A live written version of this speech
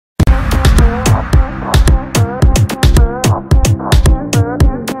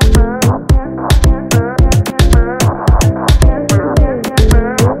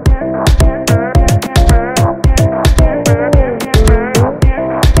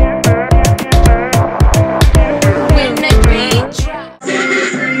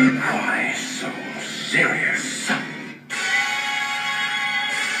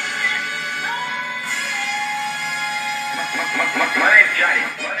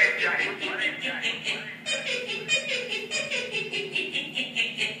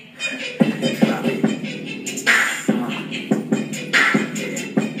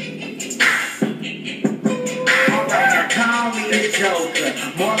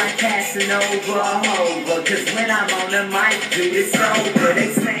Casanova, cause when I'm on the mic, dude, it's over.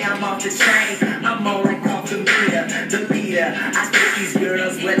 They say I'm off the chain, I'm more like off the meter, the leader. I think these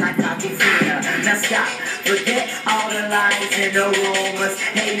girls wet like Aquafina. Now stop, forget all the lies and the rumors.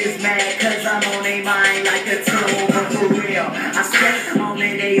 Haters mad cause I'm on their mind like a tumor. For real, I stay on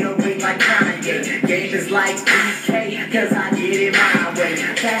it 808 like Kanye. Game is like DK cause I get it my way.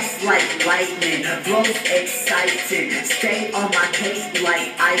 Fast like lightning, flows exciting. Stay on my case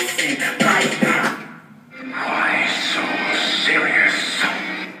like icing. Lightning. Why so serious?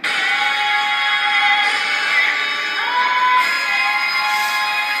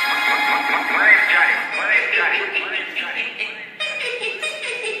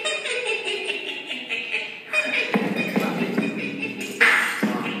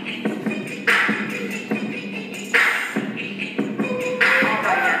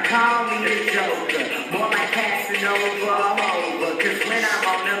 Call me the Joker, more like Casanova, cause when I'm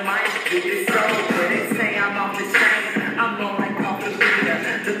on the mic, dude, it's over. They say I'm off the chain, I'm more like off the leader.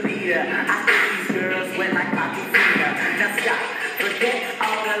 I think these girls wet like Aquafina. Now stop, forget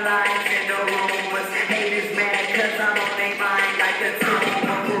all the lies and the rumors. Haters mad cause I'm on their mind like a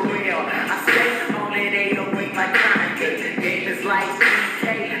tumor. For real, I stay on it 808 like Kanye. Game is like DK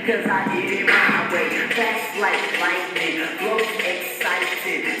cause I get it my way. Fast like lightning, flows excited.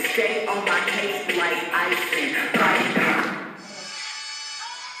 Stay on my case like icing. Lightning.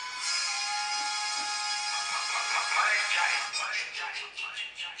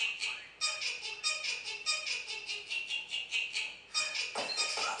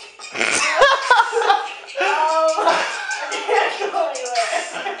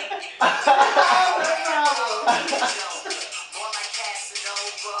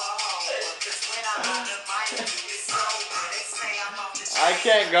 I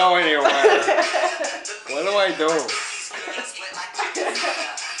can't go anywhere. What do I do?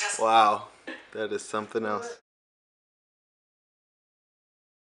 Wow, that is something else.